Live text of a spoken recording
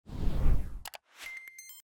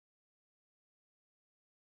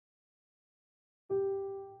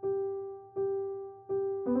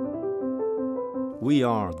We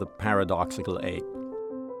are the paradoxical ape.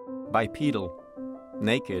 Bipedal,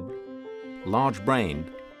 naked,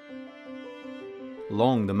 large-brained,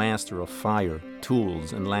 long the master of fire,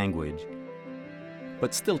 tools, and language,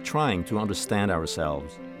 but still trying to understand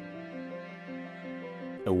ourselves.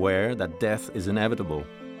 Aware that death is inevitable,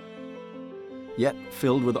 yet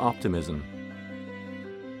filled with optimism.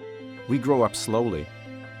 We grow up slowly.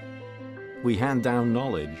 We hand down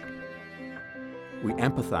knowledge. We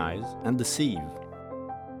empathize and deceive.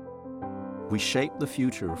 We shape the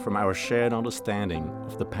future from our shared understanding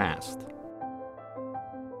of the past.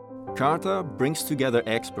 Carta brings together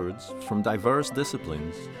experts from diverse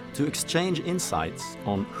disciplines to exchange insights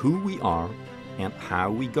on who we are and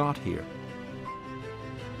how we got here.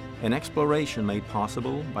 An exploration made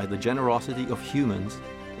possible by the generosity of humans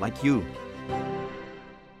like you.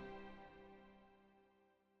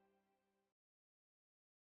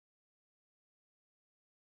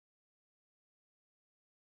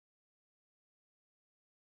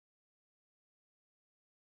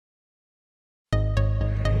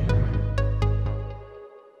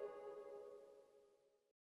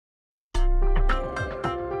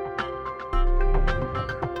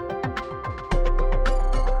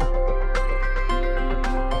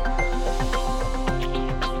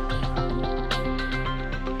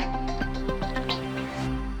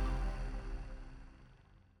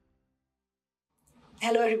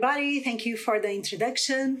 Hello, everybody. Thank you for the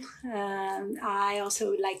introduction. I also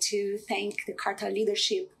would like to thank the Carta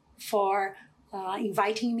leadership for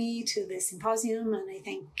inviting me to this symposium, and I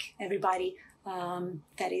thank everybody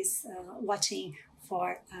that is watching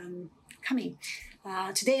for coming.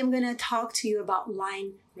 Today, I'm going to talk to you about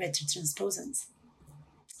line retrotransposons.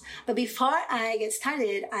 But before I get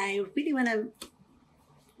started, I really want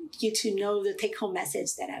you to know the take-home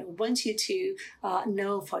message that I want you to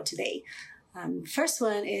know for today. First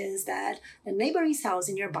one is that the neighboring cells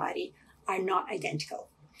in your body are not identical.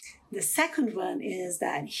 The second one is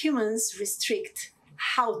that humans restrict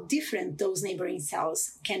how different those neighboring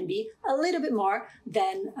cells can be a little bit more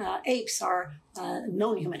than apes or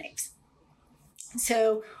non-human apes.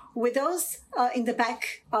 So with those in the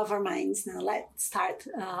back of our minds, now let's start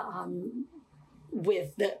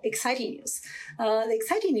with the exciting news. The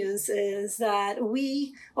exciting news is that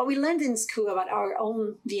what we learned in school about our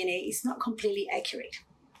own DNA is not completely accurate.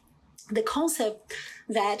 The concept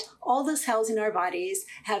that all the cells in our bodies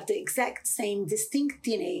have the exact same distinct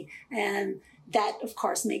DNA, and that, of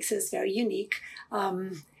course, makes us very unique,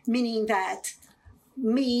 meaning that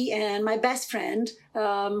me and my best friend,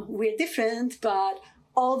 we're different, but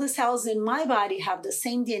all the cells in my body have the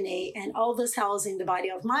same DNA, and all the cells in the body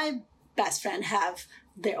of my best friend have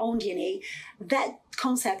their own DNA. That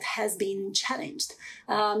concept has been challenged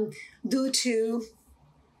due to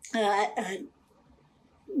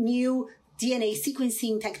new DNA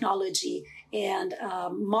sequencing technology and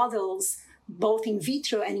models, both in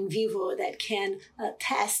vitro and in vivo, that can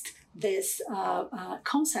test this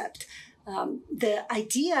concept. The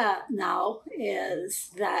idea now is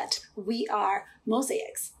that we are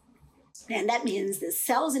mosaics. And that means the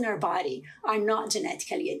cells in our body are not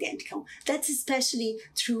genetically identical. That's especially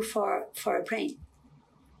true for a brain.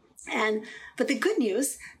 But the good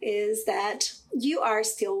news is that you are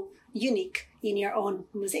still unique in your own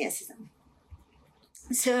mosaicism.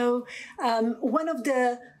 So one of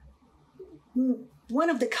the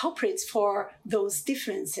culprits for those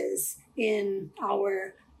differences in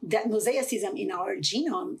that mosaicism in our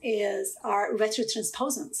genome is our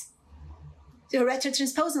retrotransposons. The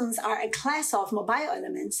retrotransposons are a class of mobile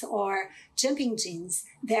elements or jumping genes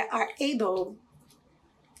that are able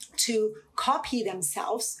to copy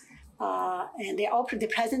themselves, and they're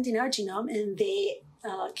present in our genome, and they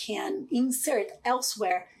can insert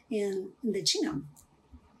elsewhere in the genome.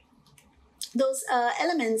 Those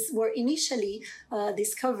elements were initially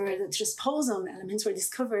discovered, the transposon elements were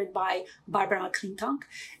discovered by Barbara McClintock.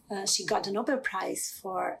 She got a Nobel Prize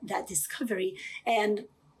for that discovery, and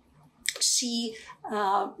she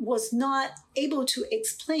was not able to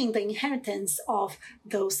explain the inheritance of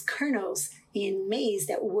those kernels in maize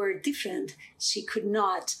that were different. She could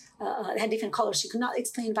not, had different colors. She could not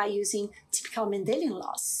explain by using typical Mendelian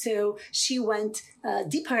laws. So she went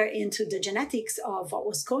deeper into the genetics of what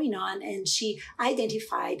was going on, and she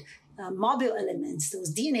identified mobile elements,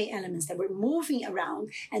 those DNA elements that were moving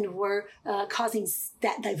around and were causing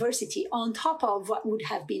that diversity on top of what would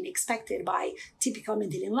have been expected by typical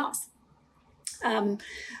Mendelian laws.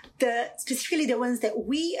 Specifically the ones that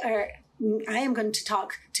I am going to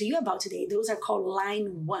talk to you about today, those are called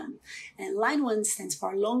line 1. And line 1 stands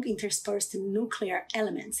for long interspersed nuclear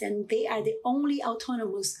elements. And they are the only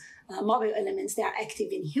autonomous mobile elements that are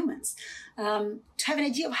active in humans. To have an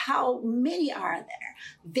idea of how many are there,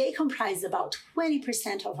 they comprise about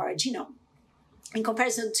 20% of our genome. In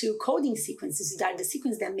comparison to coding sequences, that are the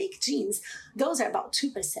sequences that make genes, those are about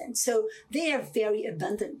 2%. So they are very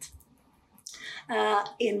abundant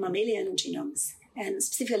in mammalian genomes, and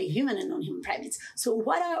specifically human and non-human primates. So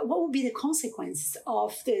what would be the consequences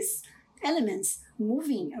of these elements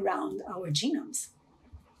moving around our genomes?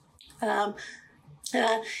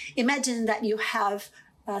 Imagine that you have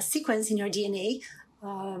a sequence in your DNA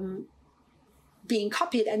being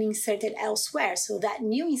copied and inserted elsewhere. So that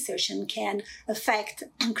new insertion can affect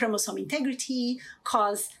chromosome integrity,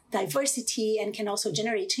 cause diversity, and can also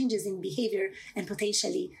generate changes in behavior and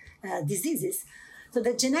potentially diseases. So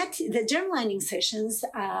the germline insertions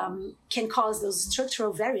can cause those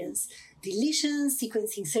structural variants, deletions,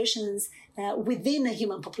 sequence insertions within a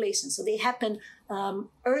human population. So they happen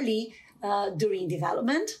early during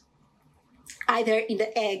development, either in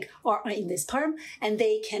the egg or in the sperm, and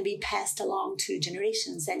they can be passed along to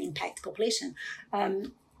generations and impact population.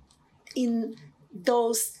 In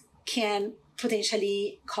those can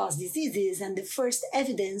potentially cause diseases, and the first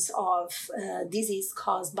evidence of disease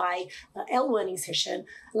caused by L1 insertion,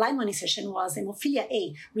 line 1 insertion, was hemophilia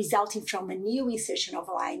A, resulting from a new insertion of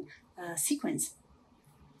a line sequence.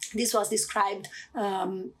 This was described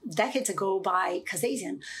decades ago by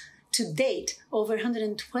Kazazian. To date, over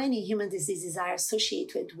 120 human diseases are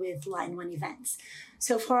associated with line 1 events.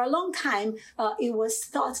 So for a long time, it was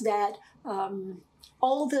thought that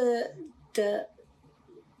all the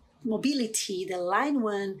mobility, the line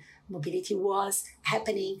 1 mobility, was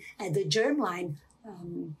happening at the germline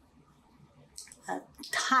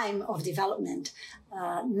time of development.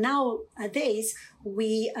 Nowadays,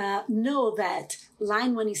 we know that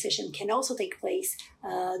line 1 insertion can also take place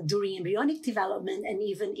during embryonic development and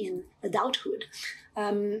even in adulthood.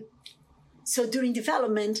 So during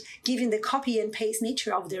development, given the copy and paste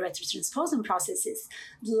nature of the retrotransposon processes,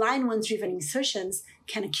 line 1-driven insertions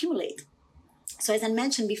can accumulate. So as I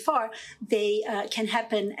mentioned before, they can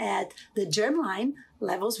happen at the germline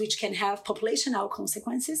levels, which can have populational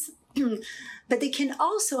consequences. But they can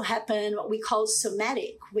also happen what we call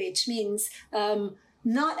somatic, which means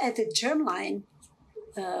not at the germline,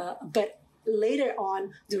 but later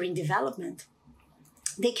on during development.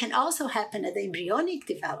 They can also happen at the embryonic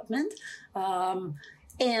development,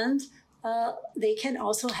 and they can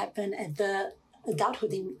also happen at the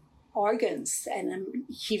adulthood in organs. And I'm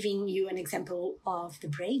giving you an example of the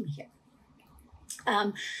brain here.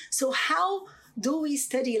 So how do we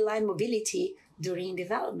study line mobility during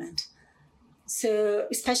development? So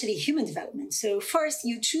especially human development. So first,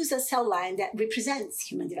 you choose a cell line that represents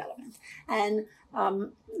human development. And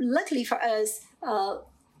luckily for us,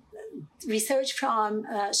 research from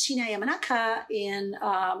Shinya Yamanaka in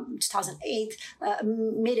 2008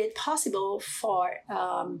 made it possible for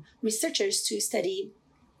researchers to study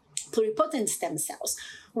pluripotent stem cells,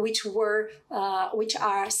 which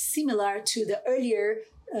are similar to the earlier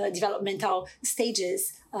developmental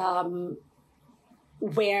stages,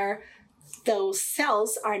 where those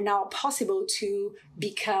cells are now possible to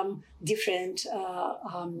become different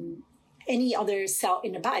any other cell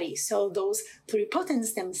in the body. So those pluripotent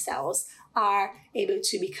stem cells are able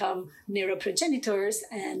to become neuroprogenitors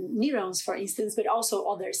and neurons, for instance, but also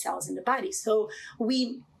other cells in the body. So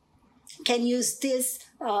we can use these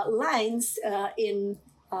lines in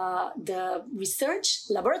the research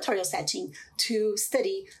laboratory setting to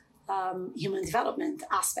study human development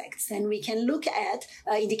aspects. And we can look at,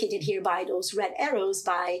 indicated here by those red arrows,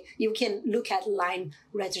 you can look at line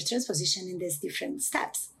retrotransposition in these different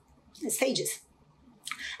stages.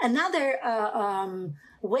 Another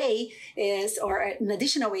way is, or an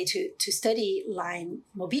additional way to study line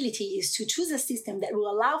mobility, is to choose a system that will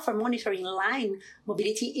allow for monitoring line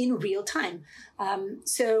mobility in real time.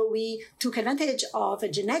 So we took advantage of a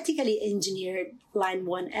genetically engineered line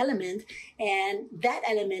 1 element, and that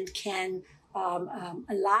element can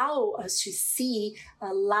allow us to see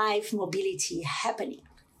live mobility happening.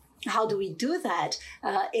 How do we do that?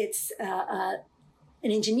 It's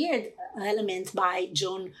an engineered element by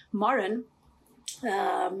John Moran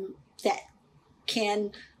that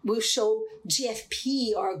will show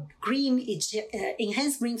GFP, or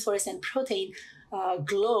enhanced green fluorescent protein,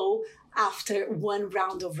 glow after one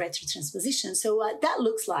round of retrotransposition. So what that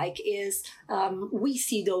looks like is we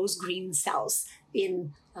see those green cells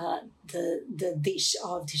in the dish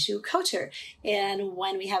of tissue culture. And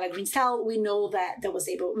when we have a green cell, we know that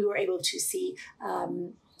we were able to see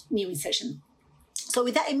new insertion. So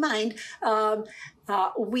with that in mind,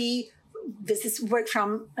 this is work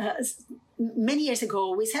from many years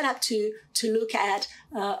ago, we set up to look at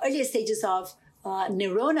earlier stages of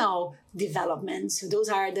neuronal development. So those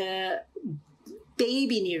are the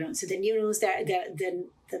baby neurons, so the neurons that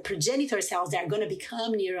the progenitor cells that are going to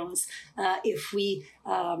become neurons if we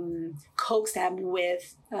coax them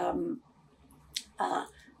with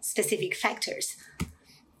specific factors.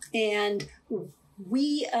 And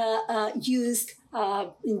we used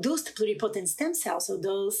induced pluripotent stem cells, so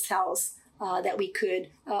those cells that we could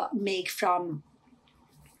make from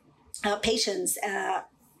patients'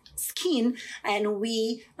 skin, and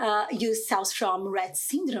we use cells from Rett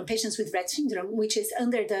syndrome, patients with Rett syndrome, which is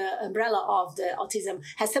under the umbrella of the autism,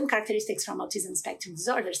 has some characteristics from autism spectrum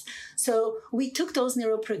disorders. So we took those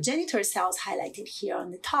neuroprogenitor cells highlighted here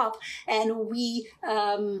on the top, and we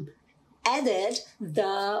added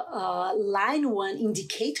the line 1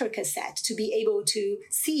 indicator cassette to be able to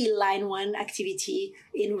see line 1 activity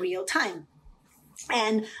in real time.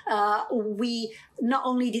 And we not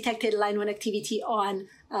only detected line 1 activity on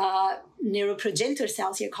neuroprogenitor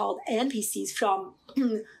cells here called NPCs from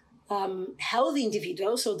healthy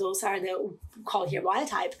individuals, so those are the called here wild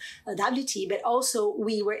type WT, but also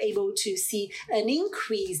we were able to see an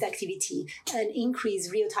increased activity, an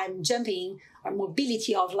increased real-time jumping or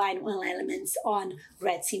mobility of line 1 elements on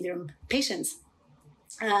Rett syndrome patients.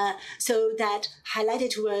 So that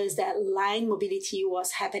highlighted to us that line mobility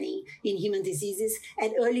was happening in human diseases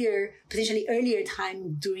at potentially earlier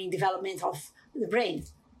time during development of the brain.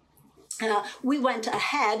 We went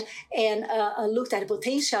ahead and looked at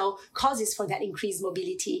potential causes for that increased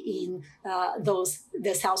mobility in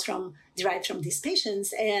the cells derived from these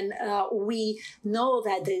patients, and we know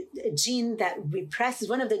that the gene that represses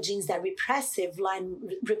one of the genes that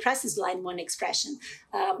represses line 1 expression,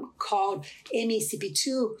 called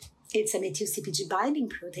MECP2. It's a methyl CpG binding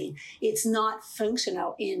protein. It's not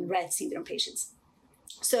functional in Rett syndrome patients.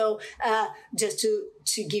 So just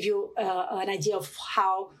to give you an idea of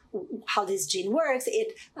how this gene works,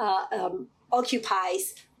 it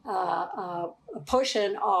occupies a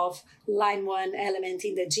portion of line 1 element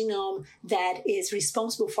in the genome that is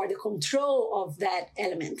responsible for the control of that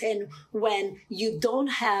element. And when you don't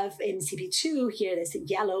have MECP2, here there's a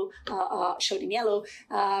yellow, shown in yellow,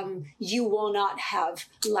 you will not have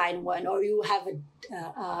line 1, or you have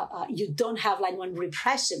you don't have line 1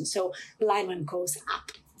 repression, so line 1 goes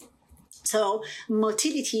up. So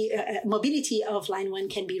mobility of line 1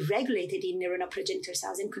 can be regulated in neuronal progenitor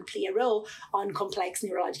cells and could play a role on complex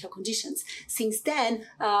neurological conditions. Since then,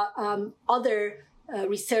 other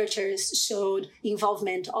researchers showed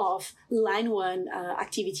involvement of line 1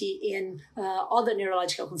 activity in other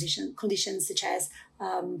neurological conditions such as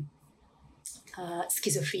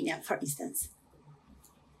schizophrenia, for instance.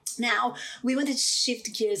 Now, we wanted to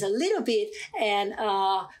shift gears a little bit and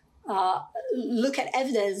look at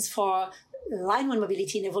evidence for line 1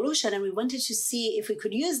 mobility in evolution, and we wanted to see if we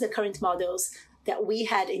could use the current models that we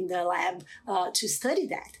had in the lab to study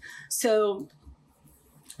that. So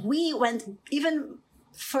we went even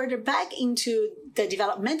further back into the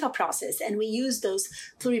developmental process, and we used those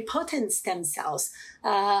pluripotent stem cells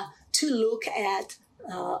to look at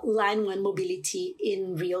line 1 mobility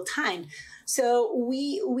in real time. So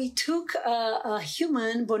we took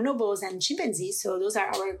human bonobos and chimpanzees, so those are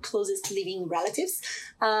our closest living relatives,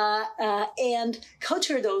 and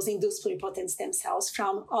cultured those induced pluripotent stem cells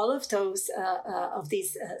from all of those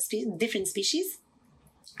these different species.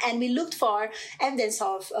 And we looked for evidence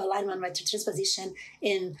of line 1 retrotransposition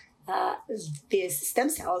in these stem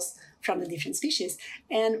cells from the different species.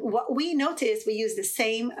 And what we noticed, we used the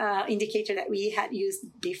same indicator that we had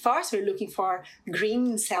used before. So we're looking for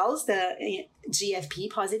green cells, the GFP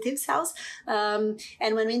positive cells.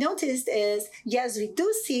 And what we noticed is, yes, we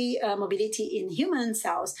do see mobility in human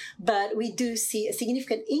cells, but we do see a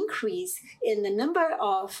significant increase in the number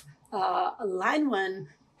of line 1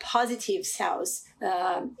 positive cells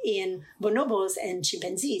in bonobos and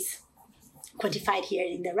chimpanzees, quantified here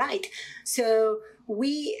in the right. So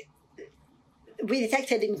we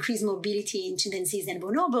detected increased mobility in chimpanzees and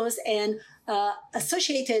bonobos, and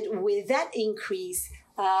associated with that increase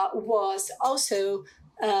was also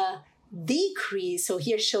a decrease, so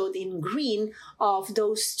here showed in green, of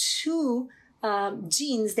those two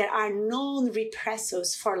genes that are known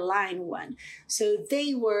repressors for line 1. So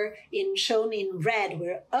they were shown in red,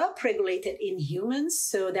 were upregulated in humans,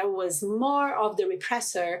 so there was more of the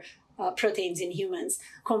repressor proteins in humans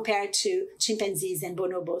compared to chimpanzees and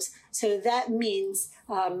bonobos. So that means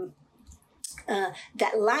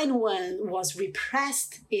that line 1 was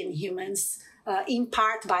repressed in humans, in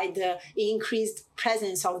part by the increased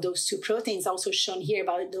presence of those two proteins, also shown here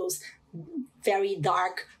about those very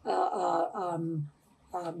dark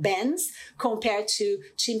bands compared to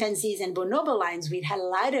chimpanzees and bonobo lions, which had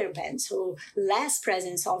lighter bands, so less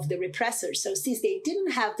presence of the repressors. So since they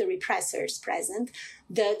didn't have the repressors present,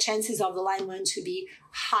 the chances of the lion one to be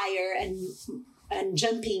higher and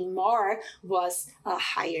jumping more was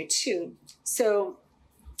higher too. So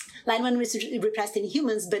line 1 was repressed in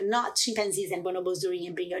humans, but not chimpanzees and bonobos during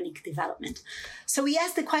embryonic development. So we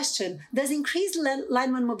asked the question, does increased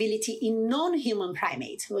line 1 mobility in non-human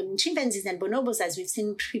primates, in chimpanzees and bonobos, as we've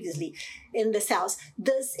seen previously in the cells,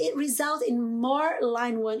 does it result in more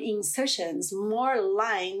line 1 insertions, more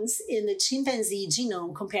lines in the chimpanzee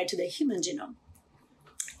genome compared to the human genome?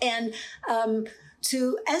 And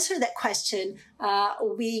to answer that question,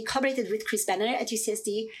 we collaborated with Chris Banner at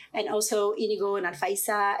UCSD, and also Inigo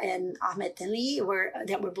Narvaeza and Ahmed Tenli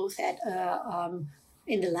that were both at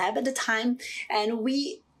in the lab at the time, and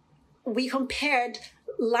we compared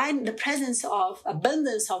the presence of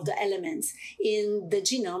abundance of the elements in the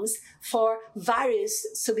genomes for various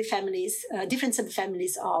subfamilies, different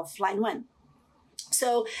subfamilies of line 1.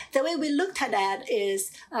 So the way we looked at that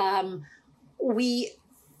is we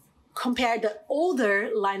compared the older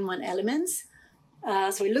line 1 elements.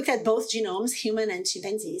 So we looked at both genomes, human and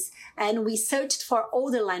chimpanzees, and we searched for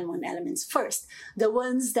older line 1 elements first, the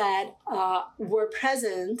ones that were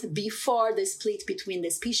present before the split between the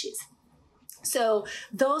species. So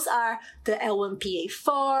those are the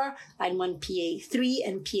L1PA4, line 1 PA3,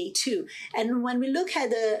 and PA2. And when we look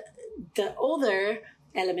at the older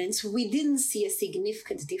elements, we didn't see a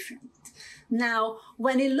significant difference. Now,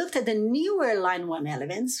 when we looked at the newer line 1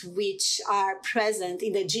 elements, which are present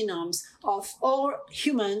in the genomes of all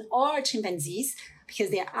human or chimpanzees,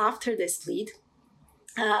 because they are after the split,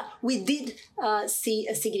 we did see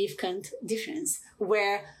a significant difference,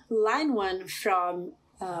 where line 1 from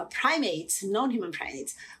primates, non-human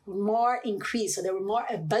primates, more increased. So there were more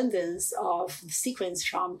abundance of sequence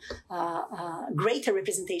from greater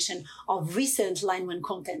representation of recent line 1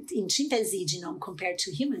 content in chimpanzee genome compared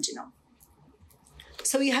to human genome.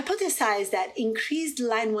 So we hypothesized that increased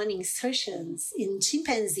line 1 insertions in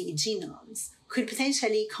chimpanzee genomes could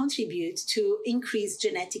potentially contribute to increased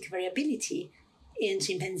genetic variability in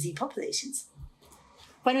chimpanzee populations.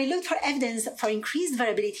 When we looked for evidence for increased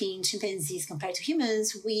variability in chimpanzees compared to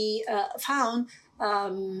humans, we found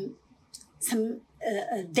some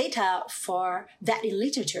data for that in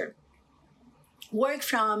literature. Work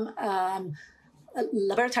from a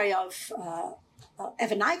laboratory of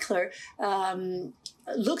Evan Eichler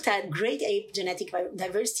looked at great ape genetic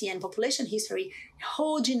diversity and population history,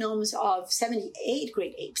 whole genomes of 78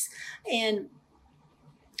 great apes. And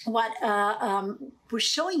what we're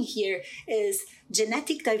showing here is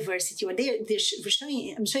genetic diversity. What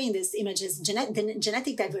I'm showing this image is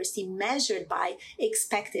genetic diversity measured by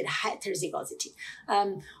expected heterozygosity.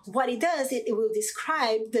 What it does, it will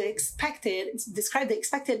describe the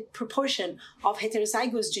expected proportion of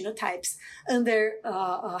heterozygous genotypes under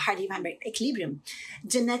Hardy-Weinberg equilibrium.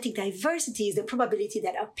 Genetic diversity is the probability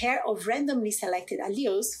that a pair of randomly selected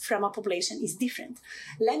alleles from a population is different.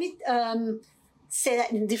 Let me say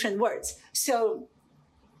that in different words. So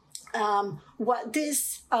what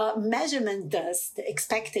this measurement does, the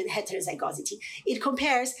expected heterozygosity, it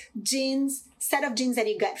compares set of genes that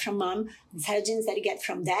you get from mom, set of genes that you get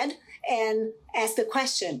from dad, and asks the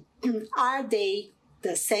question, are they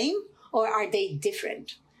the same or are they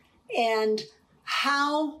different? And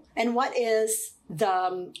what is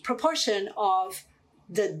the proportion of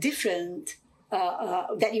the different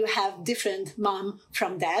that you have different mom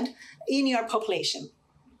from dad in your population.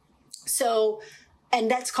 So, and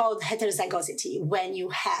that's called heterozygosity, when you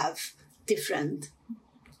have different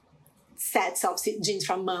sets of genes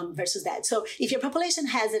from mom versus dad. So if your population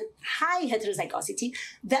has a high heterozygosity,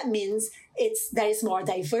 that means there is more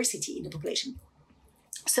diversity in the population.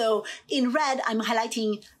 So in red, I'm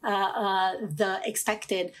highlighting the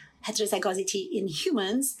expected heterozygosity in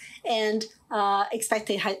humans and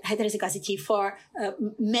expected heterozygosity for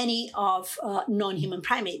many of non-human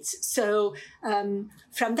primates. So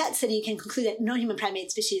from that study, you can conclude that non-human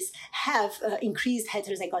primate species have increased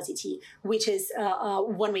heterozygosity, which is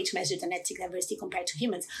one way to measure genetic diversity compared to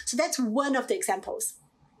humans. So that's one of the examples.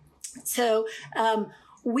 So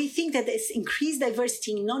we think that this increased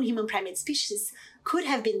diversity in non-human primate species could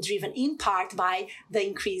have been driven in part by the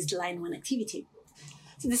increased line 1 activity.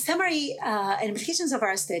 So the summary and implications of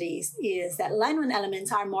our studies is that line 1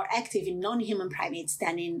 elements are more active in non-human primates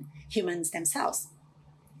than in humans themselves.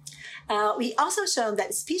 We also shown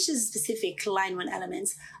that species-specific line 1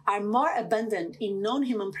 elements are more abundant in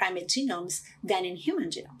non-human primate genomes than in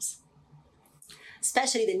human genomes,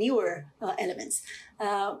 especially the newer elements.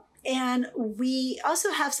 And we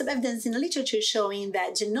also have some evidence in the literature showing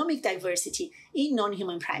that genomic diversity in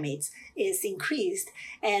non-human primates is increased.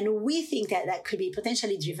 And we think that that could be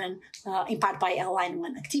potentially driven in part by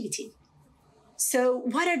LINE1 activity. So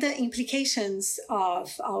what are the implications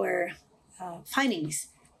of our findings?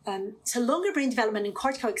 So longer brain development and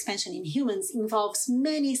cortical expansion in humans involves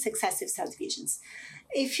many successive cell divisions.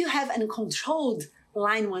 If you have uncontrolled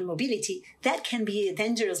LINE1 mobility, that can be a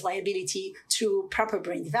dangerous liability to proper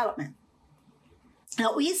brain development.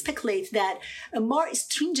 Now, we speculate that a more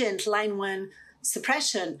stringent LINE1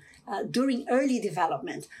 suppression during early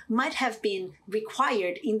development might have been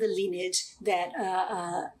required in the lineage that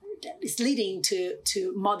is leading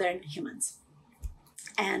to modern humans.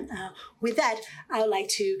 And with that, I would like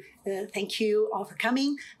to thank you all for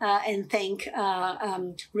coming and thank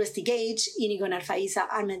Rusty Gage, Inigo Narvaeza,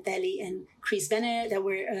 Ahmed Deli, and Chris Benner that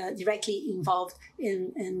were directly involved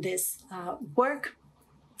in this work.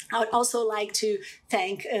 I would also like to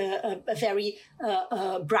thank a very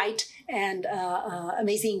bright and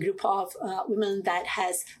amazing group of women that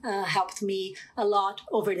has helped me a lot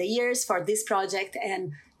over the years for this project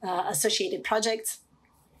and associated projects.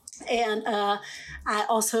 And I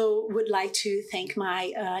also would like to thank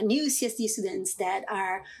my new CSD students that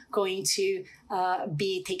are going to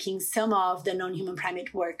be taking some of the non-human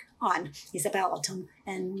primate work on, Isabel, Autumn,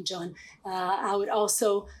 and John. I would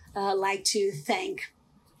also like to thank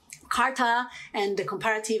CARTA and the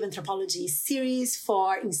Comparative Anthropology series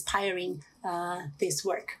for inspiring this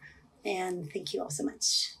work. And thank you all so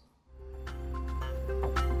much.